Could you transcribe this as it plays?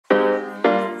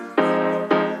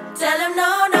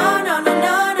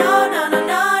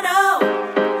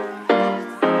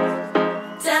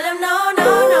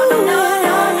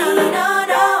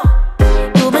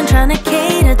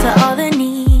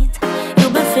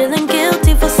feeling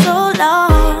guilty for so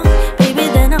long. Baby,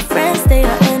 then our friends, they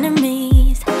are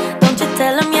enemies. Don't you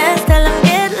tell them yes, tell them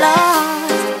get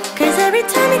lost. Cause every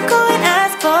time you go and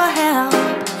ask for help,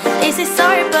 they say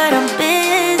sorry but I'm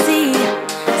busy.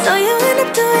 So you end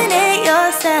up doing it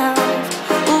yourself.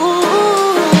 Ooh,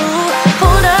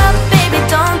 hold up, baby,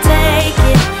 don't take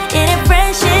it. It ain't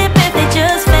friendship if they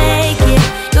just fake it.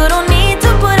 You don't need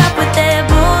to put up with their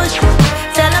bullshit.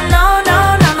 Tell them no,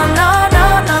 no, no, no, no, no,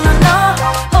 no, no, no.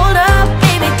 Hold up,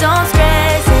 baby, don't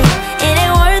stress it. It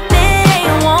ain't worth it and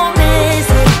you won't miss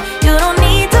it. You don't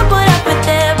need to put up with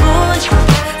their bullshit.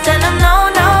 Tell them no,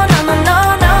 no, no, no, no,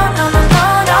 no, no, no, no,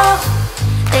 no.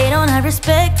 They don't have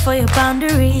respect for your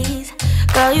boundaries.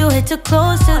 Girl, you hit too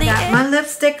close to the edge. Got my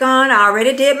lipstick on. I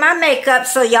already did my makeup,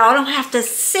 so y'all don't have to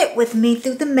sit with me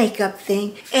through the makeup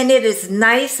thing. And it is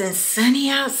nice and sunny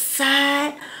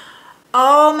outside.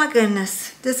 Oh my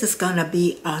goodness, this is gonna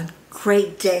be a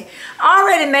great day. I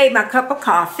already made my cup of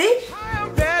coffee. I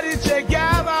am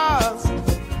bettyjoggs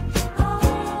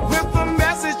with a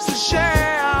message to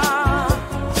share.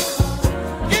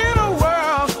 In a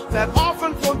world that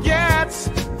often forgets,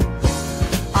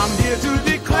 I'm here to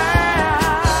declare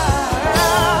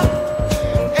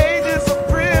ages of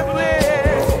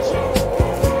privilege,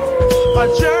 a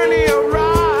journey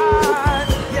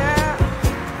arrived, yeah.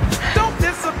 Don't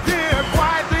disappear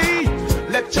quietly,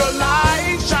 let your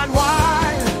light shine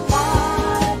wide.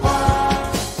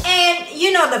 And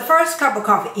you know, the first cup of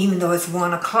coffee, even though it's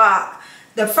 1 o'clock,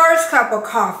 the first cup of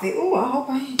coffee, ooh, I hope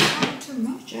I ain't talking too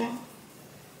much, y'all.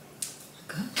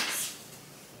 Goodness.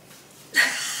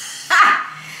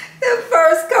 The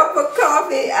first cup of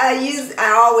coffee,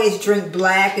 I always drink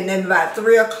black, and then about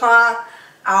 3 o'clock,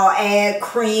 I'll add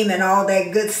cream and all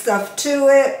that good stuff to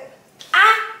it.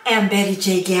 I am Betty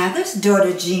J. Gathers,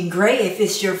 daughter Jean Grey. If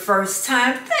it's your first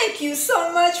time, thank you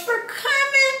so much for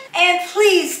coming. And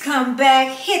please come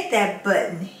back, hit that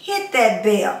button, hit that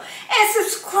bell, and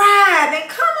subscribe, and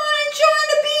come on and join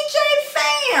the BJ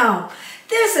fam.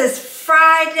 This is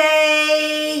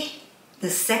Friday, the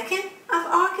 2nd of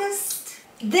August.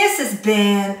 This has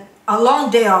been a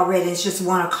long day already. It's just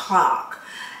 1 o'clock.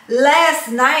 Last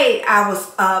night I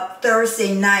was up,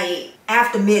 Thursday night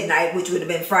after midnight, which would have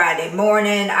been Friday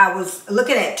morning. I was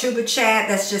looking at Tuber Chat.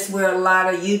 That's just where a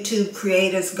lot of YouTube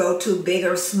creators go to, big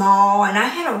or small. And I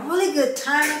had a really good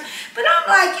time. But I'm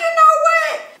like, you know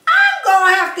what? I'm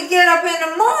going to have to get up in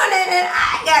the morning and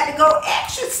I got to go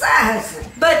exercising.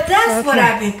 But that's what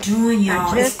I've been doing,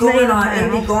 y'all. It's going on,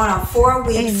 it'll be going on 4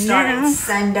 weeks starting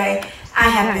Sunday. I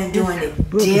have been doing it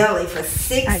daily for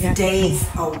 6 days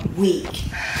a week.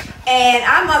 And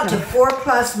I'm up to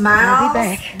 4+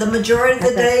 miles the majority of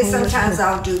the day. Sometimes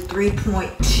I'll do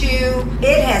 3.2.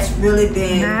 It has really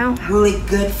been really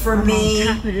good for me.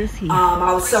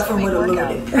 I was suffering with a little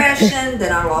depression.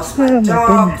 Then I lost my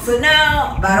dog. So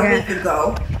now, about a week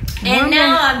ago, and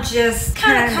now I'm just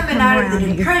kind of coming out of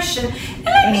the depression. And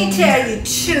let me tell you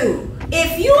too,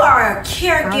 if you are a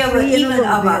caregiver even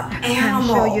of an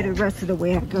animal,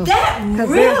 that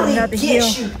really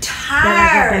gets you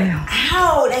tired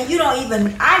out, and you don't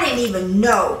even, I didn't even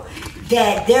know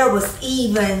that there was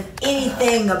even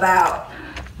anything about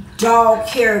dog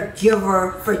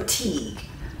caregiver fatigue.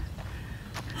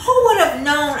 Who would have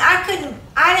known? I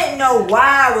didn't know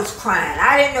why I was crying.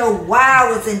 I didn't know why I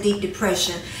was in deep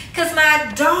depression, because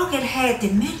my dog had had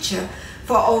dementia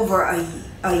for over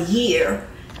a year.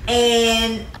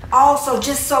 And also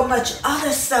just so much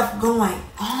other stuff going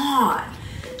on.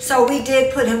 So we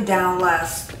did put him down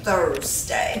last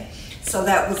Thursday. So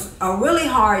that was a really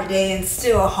hard day and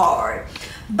still hard.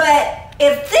 But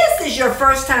if this is your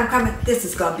first time coming, this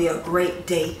is going to be a great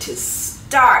day to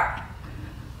start.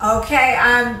 Okay,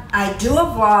 I do a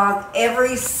vlog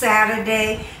every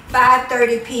Saturday,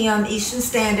 5:30 p.m. Eastern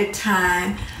Standard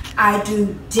Time. I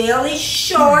do daily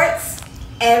shorts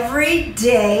every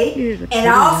day, and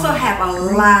I also have a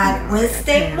live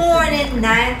Wednesday morning,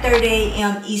 9:30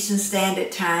 a.m. Eastern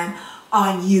Standard Time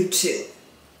on YouTube.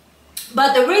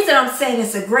 But the reason I'm saying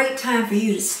it's a great time for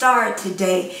you to start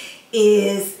today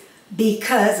is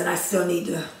because, and I still need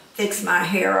to fix my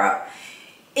hair up,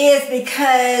 is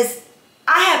because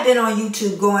I have been on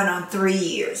YouTube going on 3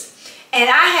 years. And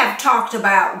I have talked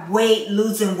about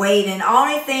losing weight, and the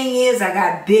only thing is I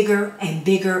got bigger and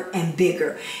bigger and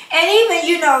bigger. And even,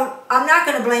 you know, I'm not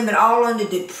going to blame it all on the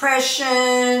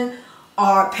depression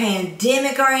or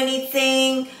pandemic or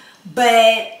anything,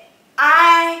 but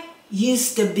I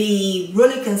used to be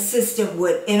really consistent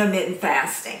with intermittent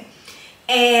fasting.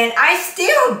 And I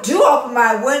still do open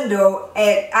my window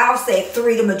at, I'll say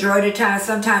 3 the majority of the time,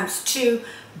 sometimes 2.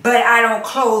 But I don't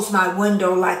close my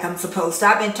window like I'm supposed to.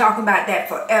 I've been talking about that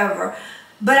forever.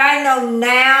 But I know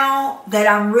now that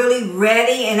I'm really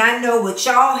ready, and I know with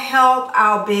y'all help,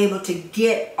 I'll be able to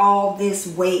get all this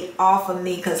weight off of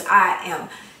me, because I am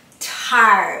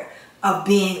tired of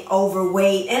being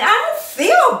overweight and I don't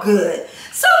feel good.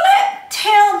 So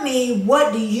tell me,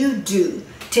 what do you do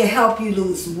to help you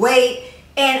lose weight?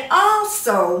 And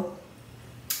also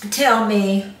tell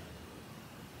me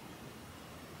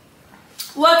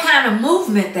what kind of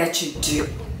movement that you do.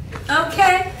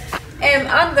 Okay? And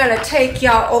I'm gonna take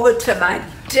y'all over to my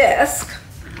desk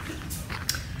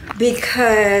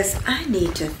because I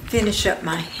need to finish up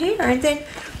my hair, and then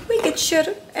we can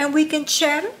chitter and we can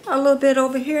chatter a little bit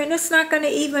over here, and it's not gonna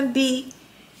even be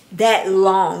that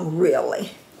long,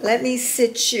 really. Let me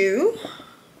sit you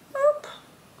up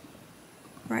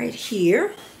right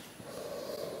here.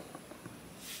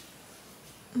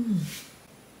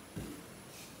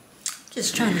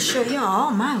 Just trying to show y'all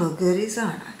all my little goodies,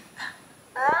 aren't I?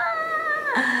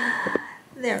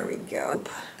 There we go.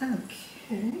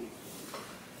 Okay.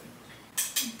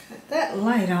 Put that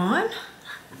light on.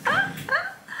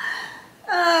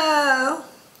 Oh,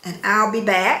 and I'll be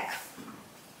back.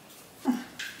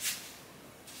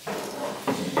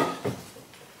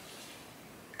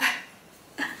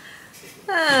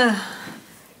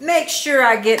 Make sure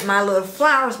I get my little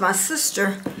flowers my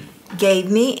sister gave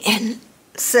me and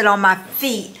sit on my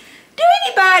feet. Do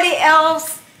anybody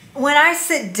else, when I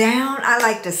sit down, I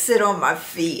like to sit on my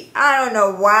feet? I don't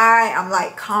know why I'm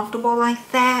like comfortable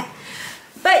like that.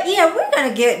 But yeah, we're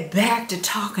gonna get back to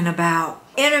talking about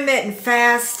intermittent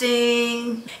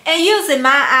fasting and using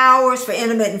my hours for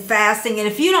intermittent fasting. And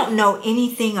if you don't know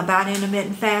anything about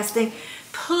intermittent fasting,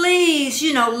 please,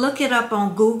 look it up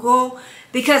on Google,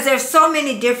 because there's so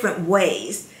many different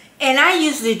ways. And I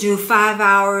usually do 5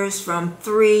 hours from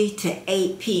 3 to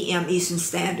 8 p.m. Eastern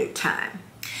Standard Time.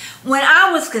 When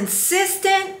I was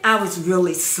consistent, I was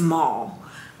really small.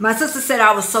 My sister said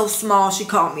I was so small, she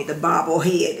called me the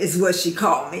bobblehead, is what she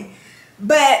called me.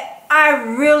 But I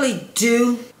really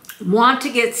do want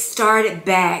to get started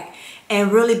back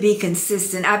and really be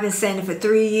consistent. I've been saying it for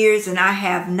 3 years and I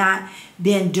have not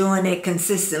been doing it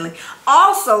consistently.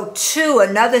 Also, too,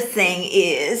 another thing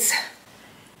is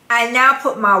I now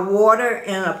put my water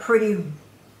in a pretty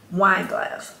wine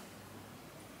glass.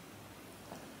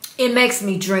 It makes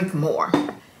me drink more.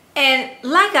 And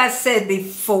like I said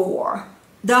before,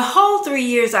 the whole 3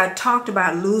 years I talked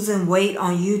about losing weight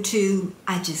on YouTube,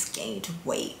 I just gained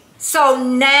weight. So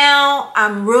now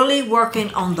I'm really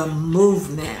working on the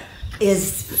movement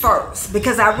is first,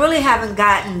 because I really haven't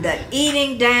gotten the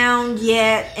eating down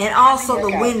yet, and also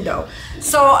the window.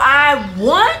 So I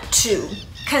want to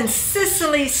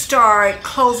consistently start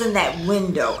closing that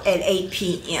window at 8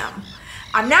 p.m.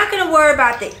 I'm not going to worry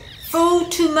about the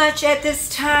food too much at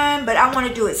this time, but I want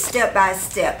to do it step by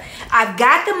step. I've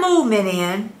got the movement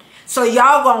in, so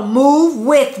y'all gonna move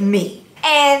with me.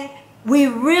 And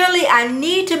I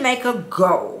need to make a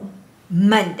goal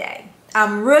Monday.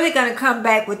 I'm really gonna come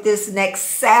back with this next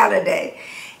Saturday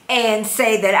and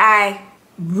say that I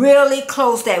really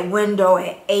close that window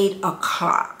at 8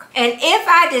 o'clock. And if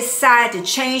I decide to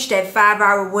change that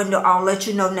 5-hour window, I'll let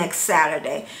you know next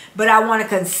Saturday. But I want to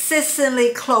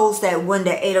consistently close that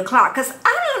window at 8 o'clock, because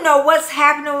I don't know what's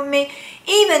happening with me.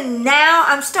 Even now,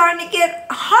 I'm starting to get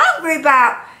hungry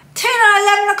about 10 or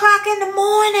 11 o'clock in the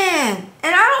morning.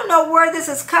 And I don't know where this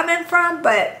is coming from,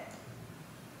 but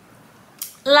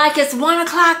like it's 1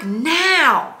 o'clock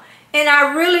now. And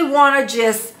I really want to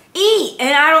just eat,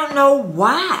 and I don't know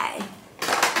why.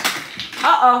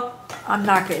 Uh-oh. I'm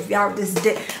not gonna, y'all,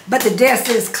 but the desk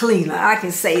is cleaner, I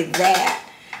can say that.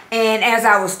 And as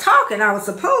I was talking, I was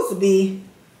supposed to be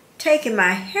taking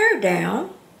my hair down.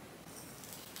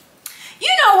 You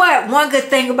know what? One good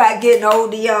thing about getting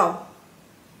older, y'all,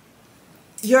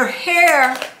 your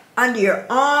hair under your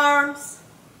arms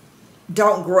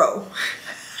don't grow.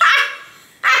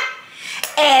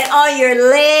 And on your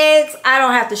legs, I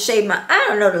don't have to shave I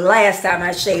don't know the last time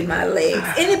I shaved my legs.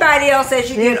 Anybody else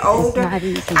as you get older? I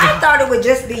thought it would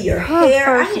just be your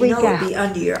hair. I didn't know it would be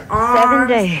under your arms. 7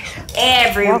 days.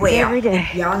 Everywhere. Walk every day.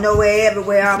 Y'all know where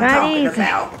everywhere I'm talking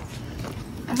about.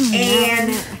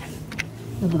 And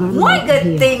one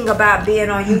good thing about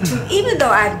being on YouTube, even though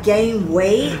I've gained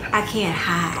weight, I can't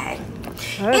hide.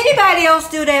 Anybody else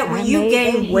do that when you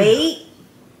gain weight?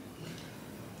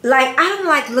 Like, I don't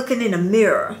like looking in a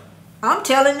mirror. I'm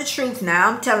telling the truth now.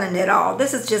 I'm telling it all.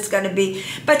 This is just going to be...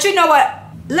 But you know what?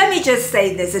 Let me just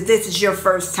say this, if this is your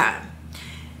first time.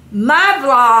 My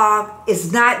vlog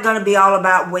is not going to be all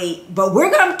about weight, but we're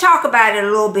going to talk about it a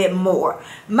little bit more.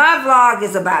 My vlog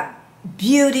is about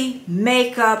beauty,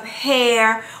 makeup,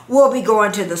 hair. We'll be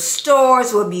going to the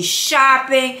stores. We'll be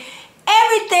shopping.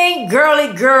 everything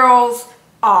girly girls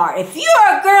are. If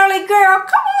you're a girly girl,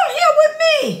 come on here with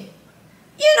me.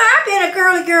 You know, I've been a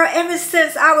girly girl ever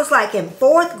since I was like in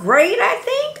 4th grade, I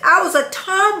think. I was a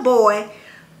tomboy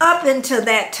up until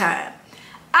that time.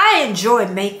 I enjoy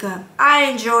makeup. I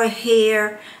enjoy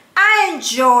hair. I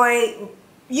enjoy,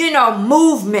 you know,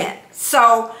 movement.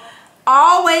 So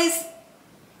always,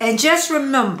 and just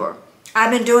remember,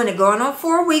 I've been doing it going on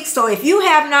 4 weeks. So if you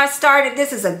have not started,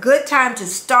 this is a good time to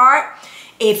start.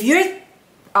 If you're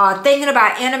thinking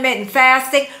about intermittent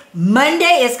fasting,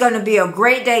 Monday is going to be a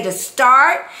great day to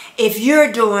start. If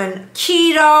you're doing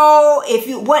keto, if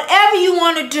you whatever you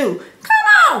want to do, come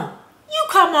on. You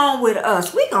come on with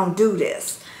us. We're going to do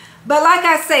this. But like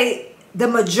I say, the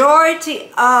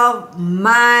majority of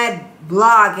my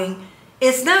blogging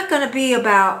is not going to be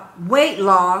about weight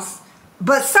loss,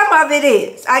 but some of it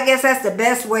is. I guess that's the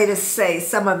best way to say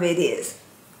some of it is.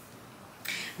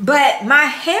 But my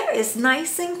hair is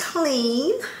nice and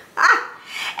clean.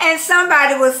 And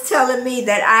somebody was telling me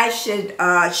that I should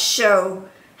show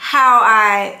how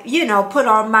I, you know, put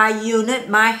on my unit,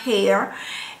 my hair. And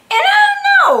I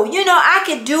don't know, you know, I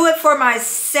could do it for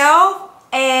myself.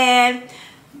 But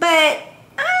I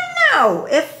don't know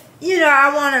if, you know,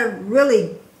 I want to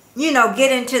really, you know,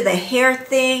 get into the hair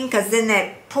thing, because then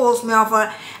that pulls me off.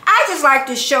 I just like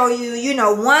to show you, you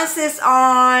know, once it's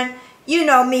on, you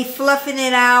know, me fluffing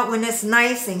it out when it's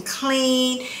nice and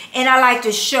clean. And I like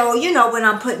to show, you know, when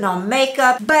I'm putting on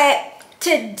makeup. But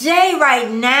today, right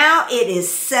now, it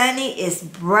is sunny, it's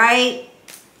bright.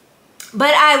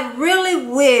 But I really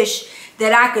wish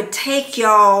that I could take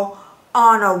y'all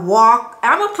on a walk.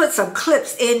 I'm gonna put some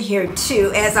clips in here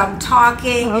too as I'm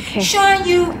talking, showing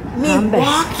you me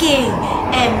walking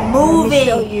and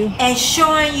moving and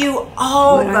showing you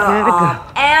all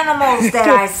the animals that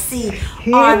I see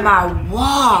on my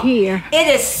walk. It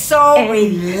is so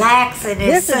relaxing.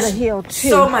 It's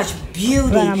so much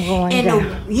beauty in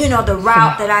the, you know, the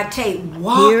route that I take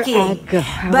walking.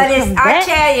 But it's, I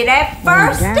tell you, that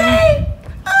first day,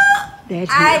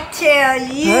 I tell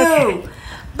you.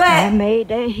 But I made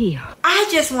that hill. I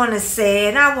just want to say,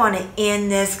 and I want to end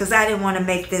this because I didn't want to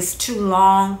make this too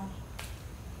long.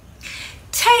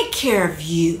 Take care of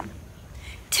you.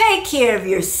 Take care of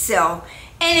yourself.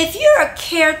 And if you're a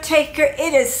caretaker,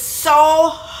 it is so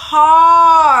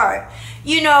hard.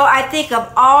 You know, I think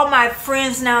of all my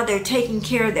friends now, they're taking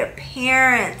care of their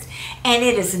parents. And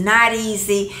it is not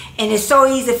easy. And it's so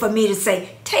easy for me to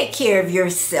say, take care of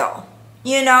yourself.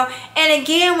 You know, and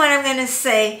again, what I'm going to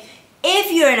say,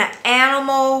 if you're an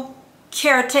animal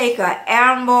caretaker,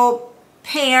 animal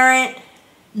parent,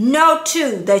 know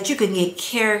too that you can get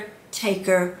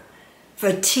caretaker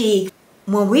fatigue.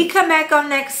 When we come back on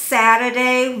next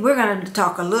Saturday, we're going to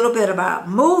talk a little bit about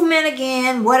movement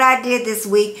again, what I did this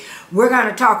week. We're going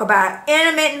to talk about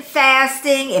intermittent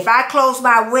fasting, if I close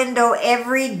my window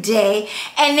every day,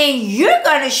 and then you're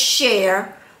going to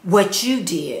share what you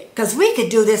did, because we could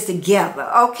do this together,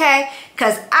 okay?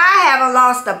 Because I haven't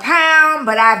lost a pound,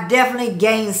 but I've definitely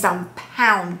gained some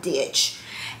poundage.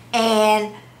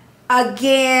 And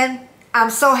again, I'm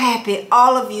so happy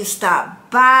all of you stopped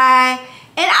by,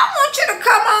 and I want you to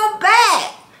come on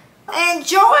back and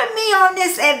join me on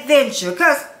this adventure,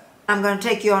 because I'm going to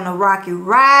take you on a rocky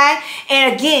ride.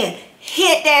 And again,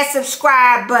 hit that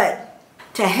subscribe button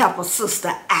to help a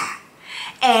sister out.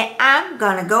 And I'm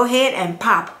going to go ahead and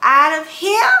pop out of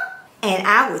here. And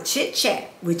I will chit chat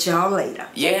with y'all later.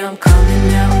 Yeah, I'm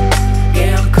coming out.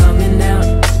 Yeah, I'm coming out.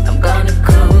 I'm gonna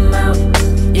come.